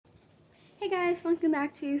Guys, welcome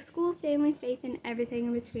back to School, Family, Faith, and Everything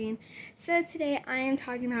in Between. So today I am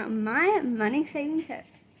talking about my money saving tips.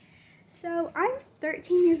 So I'm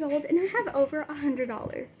 13 years old and I have over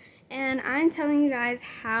 $100, and I'm telling you guys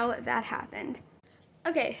how that happened.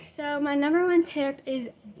 Okay, so my number one tip is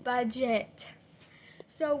budget.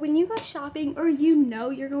 So when you go shopping or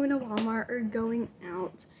you're going to Walmart or going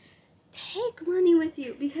out, take money with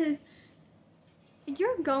you because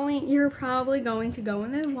you're probably going to go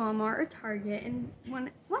into Walmart or Target and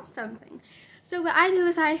want something. So what I do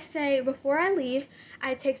is I say before I leave,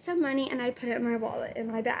 I take some money and I put it in my wallet, in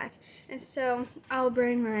my bag. And so I'll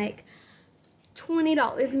bring like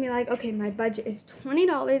 $20 and be like, okay, my budget is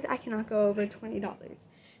 $20. I cannot go over $20.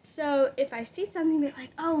 So if I see something, be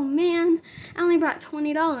like, oh man, I only brought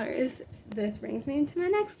 $20. This brings me to my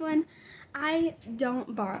next one. I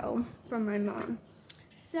don't borrow from my mom.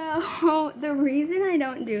 So the reason I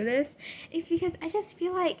don't do this is because I just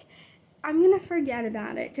feel like I'm gonna forget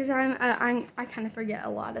about it because I kind of forget a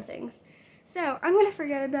lot of things. So I'm gonna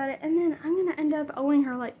forget about it, and then I'm gonna end up owing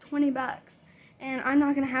her like $20, and I'm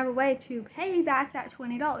not gonna have a way to pay back that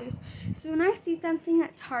 $20. So when I see something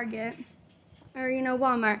at Target or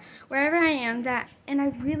Walmart, wherever I am, and I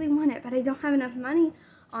really want it, but I don't have enough money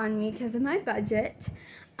on me because of my budget,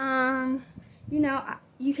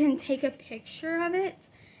 you can take a picture of it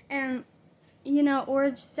and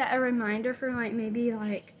or just set a reminder for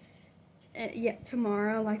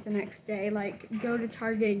tomorrow, like the next day, like go to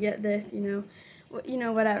Target and get this,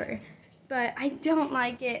 whatever. But I don't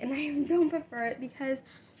like it and I don't prefer it because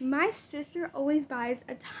my sister always buys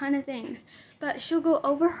a ton of things, but she'll go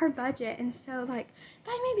over her budget, and so like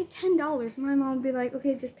by maybe $10, my mom would be like,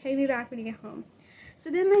 okay, just pay me back when you get home. So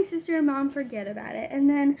then my sister and mom forget about it, and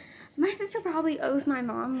then my sister probably owes my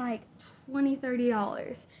mom like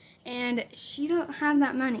 $20-$30, and she don't have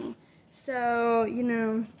that money. So,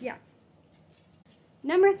 yeah.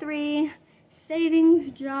 Number 3, savings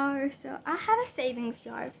jar. So I have a savings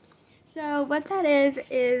jar. So what that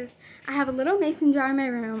is I have a little mason jar in my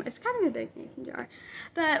room. It's kind of a big mason jar.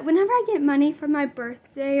 But whenever I get money for my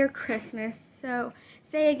birthday or Christmas, so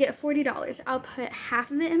say I get $40, I'll put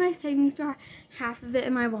half of it in my savings jar, half of it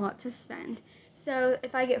in my wallet to spend. So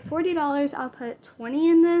if I get $40, I'll put 20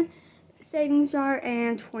 in the savings jar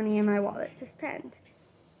and 20 in my wallet to spend.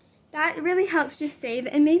 That really helps just save,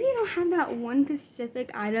 and maybe you don't have that one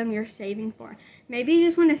specific item you're saving for. Maybe you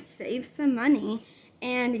just want to save some money,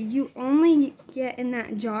 and you only get in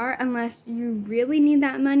that jar unless you really need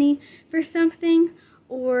that money for something,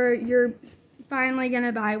 or you're finally going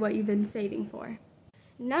to buy what you've been saving for.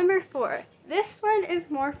 Number 4, this one is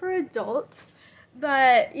more for adults,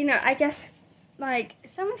 but I guess like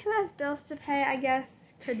someone who has bills to pay, I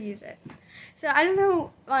guess, could use it. So I don't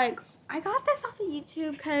know, like I got this off of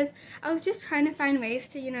YouTube because I was just trying to find ways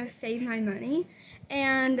to save my money,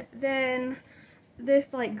 and then this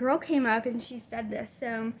like girl came up and she said this,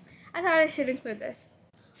 so I thought I should include this.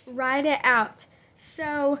 Write it out.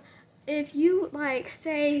 So if you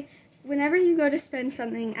say whenever you go to spend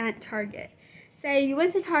something at Target, say you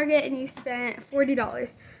went to Target and you spent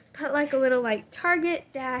 $40, put like a little Target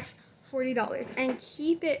dash $40 and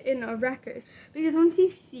keep it in a record, because once you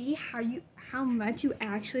see how much you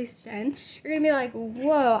actually spend, you're gonna be like,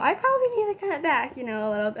 whoa, I probably need to cut back a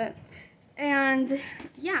little bit. And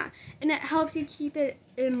yeah, and it helps you keep it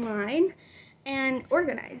in line and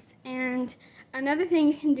organized. And another thing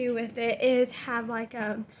you can do with it is have like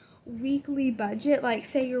a weekly budget. Like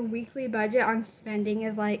say your weekly budget on spending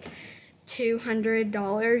is like $200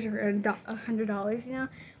 or $100,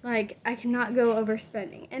 like I cannot go over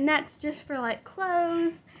spending, and that's just for like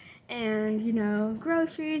clothes and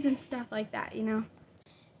groceries and stuff like that.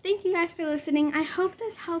 Thank you guys for listening. I hope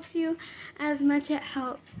this helps you as much as it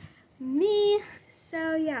helped me.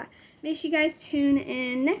 So yeah, make sure you guys tune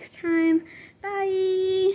in next time. Bye.